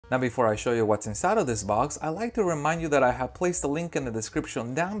Now before I show you what's inside of this box, I'd like to remind you that I have placed a link in the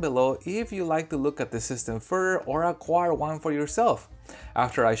description down below if you like to look at the system further or acquire one for yourself.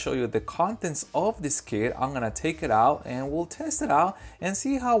 After I show you the contents of this kit, I'm gonna take it out and we'll test it out and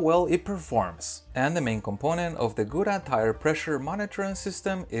see how well it performs. And the main component of the Guta tire pressure monitoring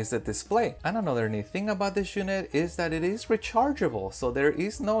system is the display. And another neat thing about this unit is that it is rechargeable, so there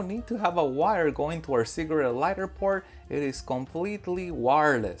is no need to have a wire going to our cigarette lighter port. It is completely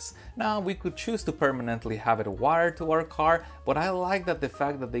wireless. Now we could choose to permanently have it wired to our car, but I like that the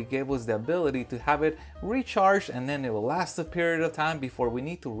fact that they gave us the ability to have it recharged and then it will last a period of time before we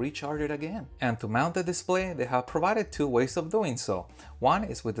need to recharge it again. And to mount the display, they have provided two ways of doing so. One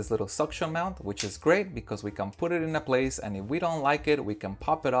is with this little suction mount, which is great because we can put it in a place, and if we don't like it, we can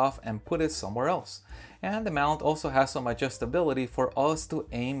pop it off and put it somewhere else. And the mount also has some adjustability for us to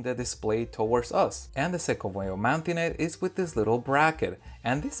aim the display towards us. And the second way of mounting it is with this little bracket.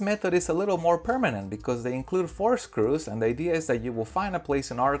 And this method is a little more permanent because they include 4 screws, and the idea is that you will find a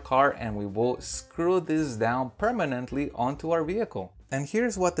place in our car and we will screw this down permanently onto our vehicle. And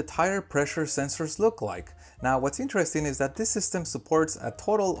here's what the tire pressure sensors look like. Now what's interesting is that this system supports a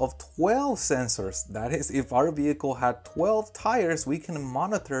total of 12 sensors. That is, if our vehicle had 12 tires, we can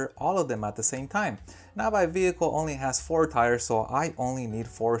monitor all of them at the same time. Now my vehicle only has 4 tires, so I only need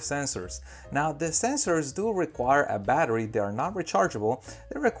 4 sensors. Now the sensors do require a battery. They are not rechargeable.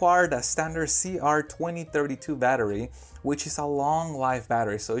 They require the standard CR2032 battery, which is a long life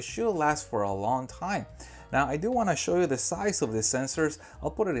battery, so it should last for a long time. Now I do want to show you the size of the sensors. I'll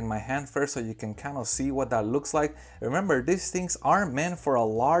put it in my hand first so you can kind of see what that looks like. Remember, these things aren't meant for a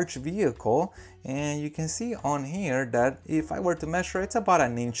large vehicle, and you can see on here that if I were to measure, it's about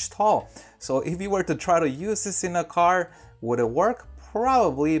 1 inch tall. So if you were to try to use this in a car, would it work?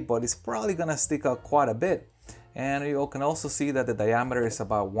 Probably, but it's probably gonna stick out quite a bit. And you can also see that the diameter is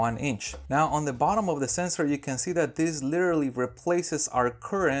about 1 inch. Now on the bottom of the sensor, you can see that this literally replaces our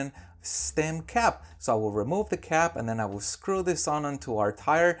current stem cap. So I will remove the cap and then I will screw this on onto our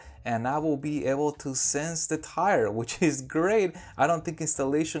tire, and I will be able to sense the tire, which is great. I don't think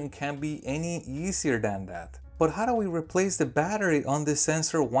installation can be any easier than that. But how do we replace the battery on this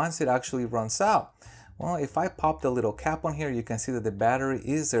sensor once it actually runs out? Well, if I pop the little cap on here, you can see that the battery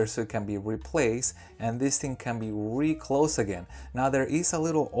is there, so it can be replaced and this thing can be re-closed again. Now there is a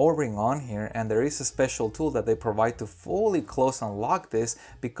little O-ring on here, and there is a special tool that they provide to fully close and lock this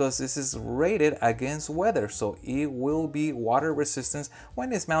because this is rated against weather, so it will be water resistant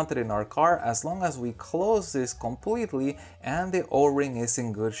when it's mounted in our car as long as we close this completely and the O-ring is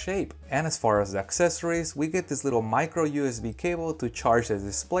in good shape. And as far as the accessories, we get this little micro USB cable to charge the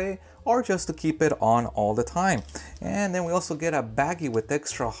display or just to keep it on all the time. And then we also get a baggie with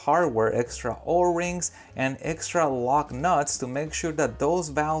extra hardware, extra O-rings, and extra lock nuts to make sure that those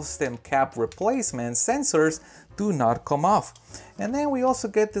valve stem cap replacement sensors do not come off. And then we also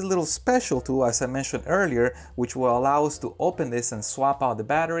get this little special tool, as I mentioned earlier, which will allow us to open this and swap out the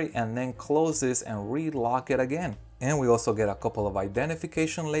battery and then close this and re-lock it again. And we also get a couple of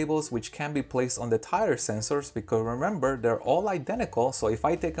identification labels which can be placed on the tire sensors, because remember, they're all identical. So if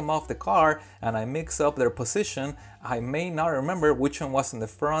I take them off the car and I mix up their position, I may not remember which one was in the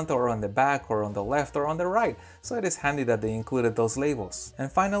front or on the back or on the left or on the right. So it is handy that they included those labels.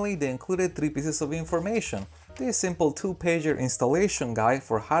 And finally, they included 3 pieces of information. This simple 2-pager installation guide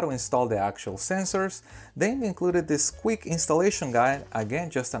for how to install the actual sensors. Then included this quick installation guide, again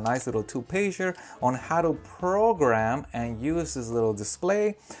just a nice little 2-pager on how to program and use this little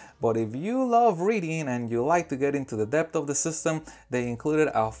display. But if you love reading and you like to get into the depth of the system, they included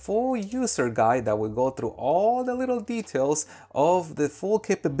a full user guide that will go through all the little details of the full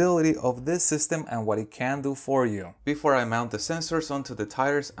capability of this system and what it can do for you. Before I mount the sensors onto the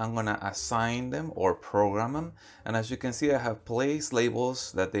tires, I'm gonna assign them or program them. And as you can see, I have placed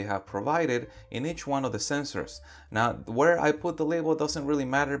labels that they have provided in each one of the sensors. Now, where I put the label doesn't really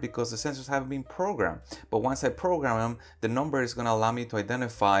matter because the sensors have been programmed. But once I program them, the number is gonna allow me to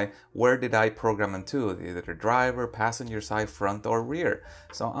identify where did I program them to, either the driver, passenger side, front or rear.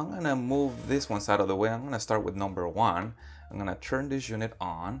 So I'm gonna move this one out of the way. I'm gonna start with number 1. I'm gonna turn this unit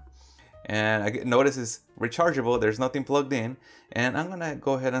on, and notice it's rechargeable, there's nothing plugged in, and I'm gonna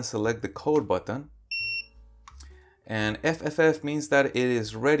go ahead and select the code button. And FFF means that it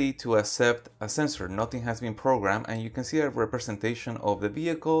is ready to accept a sensor. Nothing has been programmed, and you can see a representation of the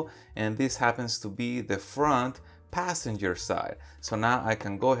vehicle, and this happens to be the front passenger side. So now I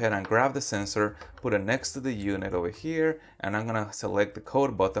can go ahead and grab the sensor, put it next to the unit over here, and I'm gonna select the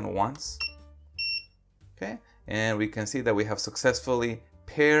code button once. Okay, and we can see that we have successfully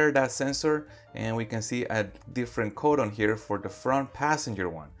pair that sensor, and we can see a different code on here for the front passenger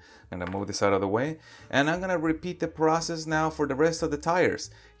one. I'm gonna move this out of the way, and I'm gonna repeat the process now for the rest of the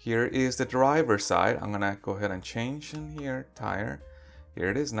tires. Here is the driver's side. I'm gonna go ahead and change in here, tire. Here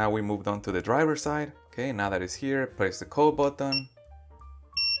it is. Now we moved on to the driver's side. Okay, now that it's here, press the code button.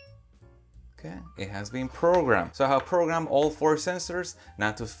 Okay, it has been programmed. So I have programmed all 4 sensors.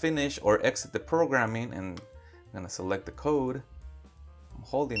 Now to finish or exit the programming, and I'm gonna select the code. I'm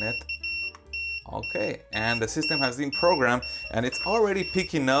holding it. Okay, and the system has been programmed, and it's already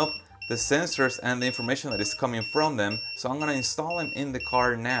picking up the sensors and the information that is coming from them. So I'm gonna install them in the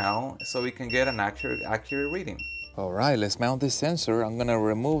car now so we can get an accurate reading. All right, let's mount this sensor. I'm gonna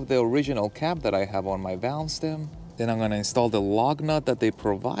remove the original cap that I have on my valve stem. Then I'm gonna install the lug nut that they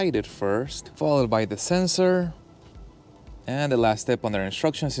provided first, followed by the sensor. And the last step on their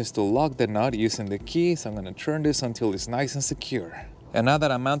instructions is to lock the nut using the key. So I'm gonna turn this until it's nice and secure. And now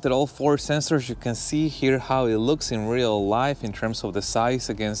that I mounted all 4 sensors, you can see here how it looks in real life in terms of the size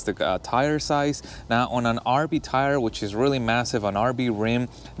against the tire size. Now on an RB tire, which is really massive, an RB rim,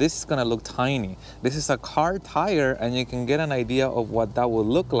 this is gonna look tiny. This is a car tire, and you can get an idea of what that would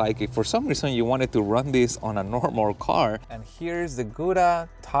look like if for some reason you wanted to run this on a normal car. And here's the Guta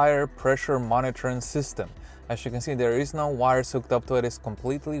tire pressure monitoring system. As you can see, there is no wires hooked up to it. It's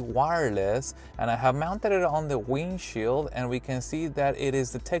completely wireless, and I have mounted it on the windshield, and we can see that it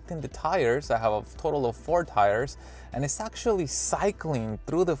is detecting the tires. I have a total of 4 tires, and it's actually cycling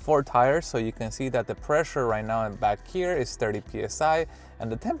through the 4 tires. So you can see that the pressure right now and back here is 30 psi, and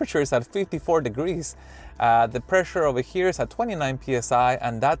the temperature is at 54 degrees. The pressure over here is at 29 psi,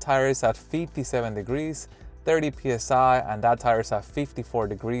 and that tire is at 57 degrees, 30 psi, and that tire is at 54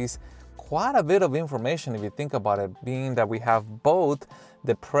 degrees. Quite a bit of information if you think about it, being that we have both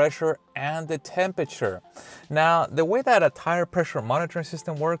the pressure and the temperature. Now, the way that a tire pressure monitoring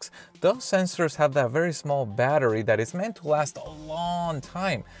system works, those sensors have that very small battery that is meant to last a long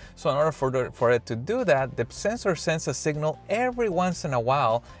time. So in order for it to do that, the sensor sends a signal every once in a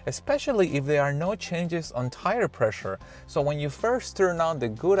while, especially if there are no changes on tire pressure. So when you first turn on the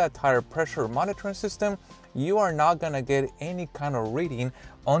Guta tire pressure monitoring system, you are not gonna get any kind of reading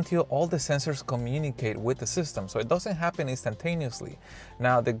until all the sensors communicate with the system. So it doesn't happen instantaneously.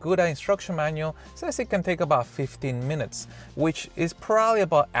 Now, the Guta instruction manual says it can take about 15 minutes, which is probably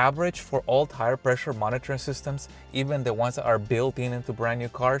about average for all tire pressure monitoring systems, even the ones that are built into brand new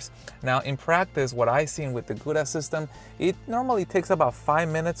cars. Now, in practice, what I've seen with the Guta system, it normally takes about 5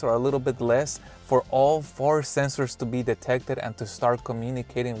 minutes or a little bit less for all 4 sensors to be detected and to start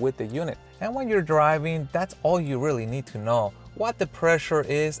communicating with the unit. And when you're driving, that's all you really need to know: what the pressure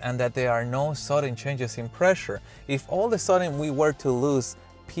is and that there are no sudden changes in pressure. If all of a sudden we were to lose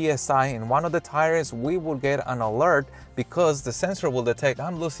PSI in one of the tires, we will get an alert because the sensor will detect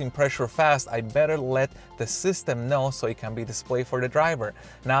I'm losing pressure fast. I better let the system know so it can be displayed for the driver.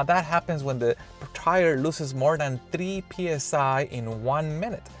 Now that happens when the tire loses more than 3 PSI in 1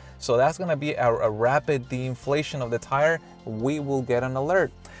 minute. So that's gonna be a rapid de-inflation of the tire. We will get an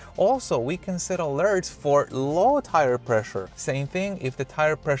alert. Also, we can set alerts for low tire pressure. Same thing, if the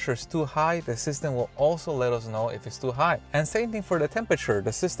tire pressure is too high, the system will also let us know if it's too high. And same thing for the temperature.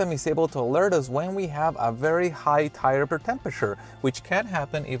 The system is able to alert us when we have a very high tire temperature, which can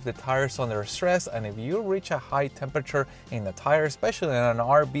happen if the tire is under stress. And if you reach a high temperature in the tire, especially in an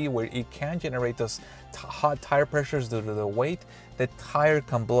RB where it can generate those hot tire pressures due to the weight, the tire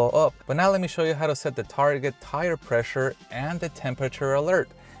can blow up. But now let me show you how to set the target tire pressure and the temperature alert.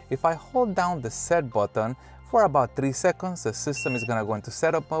 If I hold down the set button for about 3 seconds, the system is gonna go into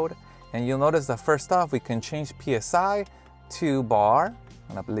setup mode. And you'll notice that first off, we can change PSI to bar.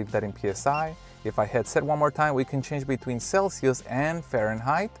 I'm gonna leave that in PSI. If I hit set one more time, we can change between Celsius and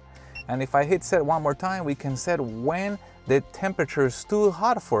Fahrenheit. And if I hit set one more time, we can set when the temperature is too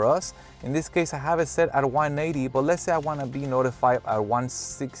hot for us. In this case, I have it set at 180, but let's say I want to be notified at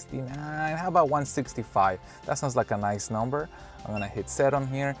 169. How about 165? That sounds like a nice number. I'm gonna hit set on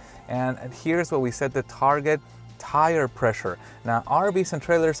here, and here's where we set the target tire pressure. Now, RVs and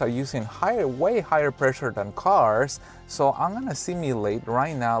trailers are using way higher pressure than cars, so I'm gonna simulate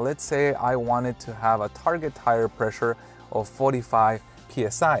right now. Let's say I wanted to have a target tire pressure of 45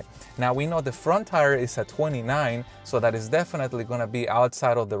 PSI. Now we know the front tire is at 29, so that is definitely gonna be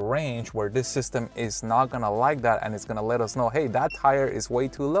outside of the range where this system is not gonna like that, and it's gonna let us know, hey, that tire is way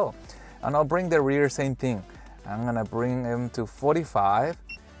too low. And I'll bring the rear, same thing. I'm gonna bring him to 45,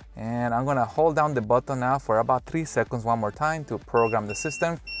 and I'm gonna hold down the button now for about 3 seconds one more time to program the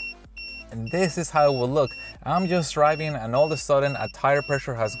system. And this is how it will look. I'm just driving, and all of a sudden a tire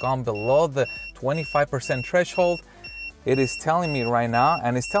pressure has gone below the 25% threshold. it is telling me right now,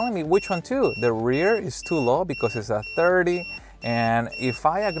 and it's telling me which one too. The rear is too low because it's at 30. And if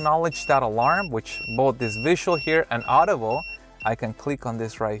I acknowledge that alarm, which both is visual here and audible, I can click on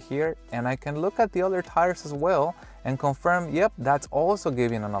this right here and I can look at the other tires as well and confirm, yep, that's also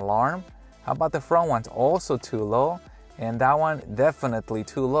giving an alarm. How about the front one's also too low? And that one definitely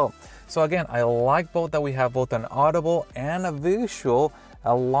too low. So again, I like both that we have both an audible and a visual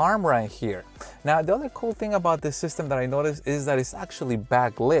alarm right here. Now, the other cool thing about this system that I noticed is that it's actually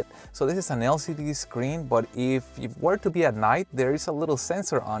backlit. So this is an LCD screen, but if you were to be at night, there is a little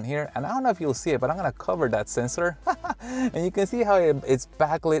sensor on here, and I don't know if you'll see it, but I'm gonna cover that sensor. And you can see how it's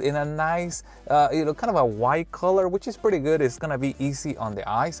backlit in a nice, kind of a white color, which is pretty good. It's gonna be easy on the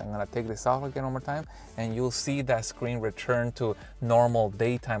eyes. I'm gonna take this off again one more time, and you'll see that screen return to normal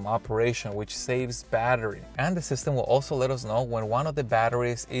daytime operation, which saves battery. And the system will also let us know when one of the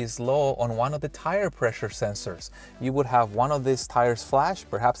batteries is low on one of the tire pressure sensors. You would have one of these tires flash,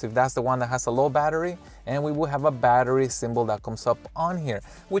 perhaps if that's the one that has a low battery, and we will have a battery symbol that comes up on here,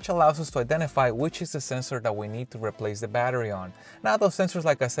 which allows us to identify which is the sensor that we need to replace the battery on. Now, those sensors,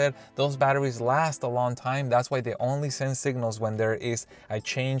 like I said, those batteries last a long time. That's why they only send signals when there is a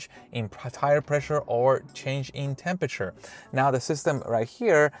change in tire pressure or change in temperature. Now, the system right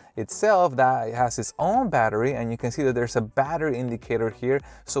here itself, that has its own battery, and you can see that there's a battery indicator here,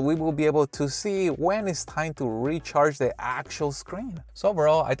 so we will be able to see when it's time to recharge the actual screen. So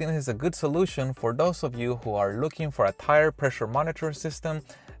overall, I think this is a good solution for those of you who are looking for a tire pressure monitoring system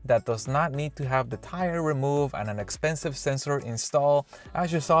that does not need to have the tire removed and an expensive sensor installed.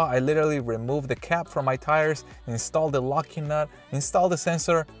 As you saw, I literally removed the cap from my tires, installed the locking nut, installed the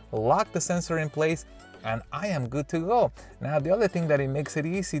sensor, locked the sensor in place, and I am good to go. Now, the other thing that it makes it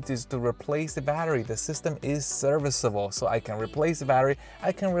easy is to replace the battery. The system is serviceable, so I can replace the battery.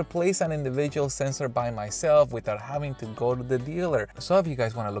 I can replace an individual sensor by myself without having to go to the dealer. So if you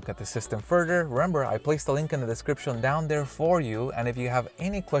guys want to look at the system further, remember I placed a link in the description down there for you. And if you have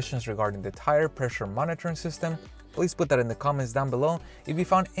any questions regarding the tire pressure monitoring system, please put that in the comments down below. If you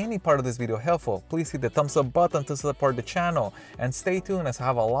found any part of this video helpful, please hit the thumbs up button to support the channel, and stay tuned as I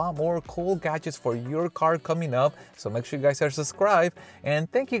have a lot more cool gadgets for your car coming up, so make sure you guys are subscribed.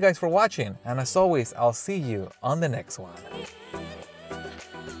 And thank you guys for watching, and as always, I'll see you on the next one.